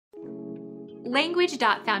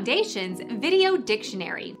Language.Foundation's Video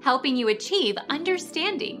Dictionary, helping you achieve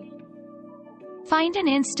understanding. Find an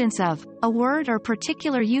instance of a word or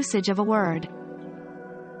particular usage of a word.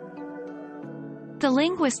 The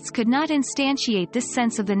linguists could not instantiate this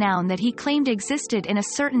sense of the noun that he claimed existed in a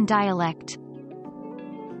certain dialect.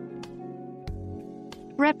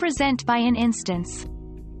 Represent by an instance.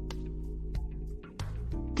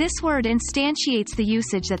 This word instantiates the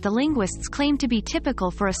usage that the linguists claim to be typical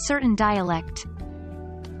for a certain dialect.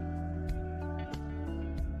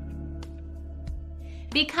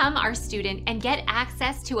 Become our student and get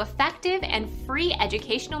access to effective and free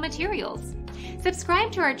educational materials.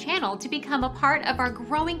 Subscribe to our channel to become a part of our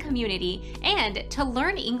growing community and to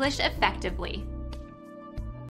learn English effectively.